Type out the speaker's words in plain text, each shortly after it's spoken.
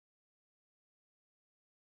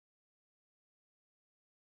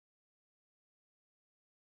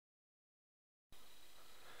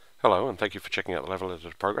Hello, and thank you for checking out the Level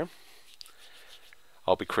Editor program.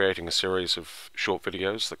 I'll be creating a series of short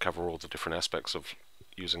videos that cover all the different aspects of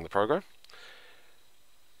using the program.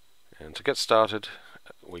 And to get started,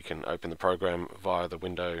 we can open the program via the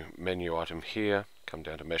window menu item here, come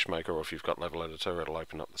down to Mesh Maker, or if you've got Level Editor it'll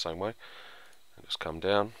open up the same way. And just come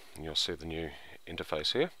down and you'll see the new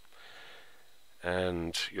interface here.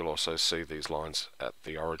 And you'll also see these lines at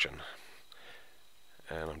the origin.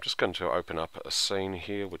 And I'm just going to open up a scene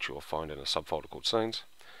here, which you'll find in a subfolder called Scenes.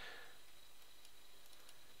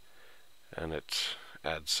 And it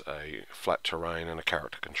adds a flat terrain and a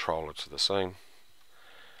character controller to the scene.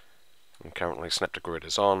 And currently Snap to Grid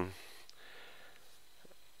is on.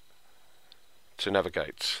 To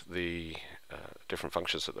navigate the different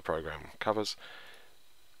functions that the program covers,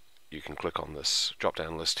 you can click on this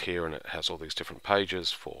drop-down list here, and it has all these different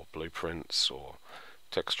pages for blueprints or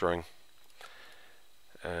texturing.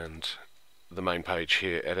 And the main page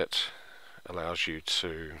here, Edit, allows you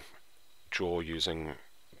to draw using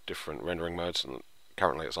different rendering modes, and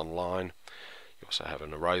currently it's on line. You also have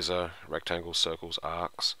an eraser, rectangles, circles,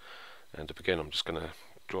 arcs, and to begin I'm just going to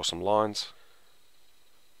draw some lines.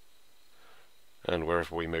 And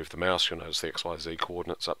wherever we move the mouse, you'll notice the XYZ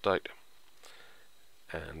coordinates update.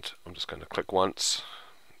 And I'm just going to click once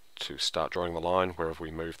to start drawing the line. Wherever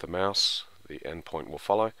we move the mouse, the endpoint will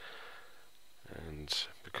follow. And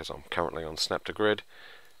because I'm currently on Snap to Grid,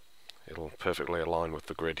 it'll perfectly align with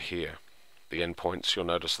the grid here. The endpoints, you'll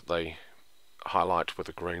notice that they highlight with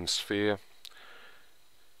a green sphere,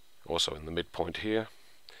 also in the midpoint here.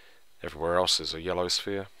 Everywhere else is a yellow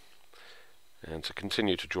sphere. And to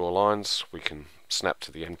continue to draw lines, we can snap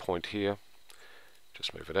to the endpoint here,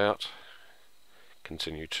 just move it out,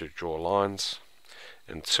 continue to draw lines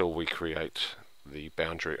until we create the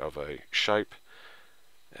boundary of a shape,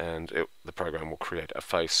 and the program will create a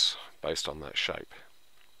face based on that shape.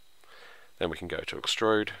 Then we can go to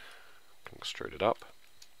extrude, extrude it up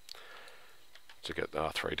to get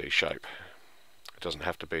our 3D shape. It doesn't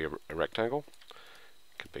have to be a rectangle,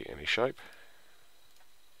 it could be any shape.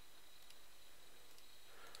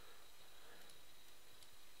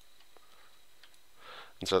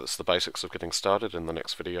 And so that's the basics of getting started. In the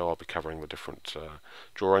next video I'll be covering the different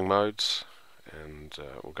drawing modes, and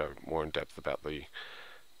we'll go more in depth about the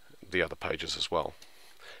other pages as well.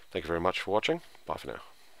 Thank you very much for watching. Bye for now.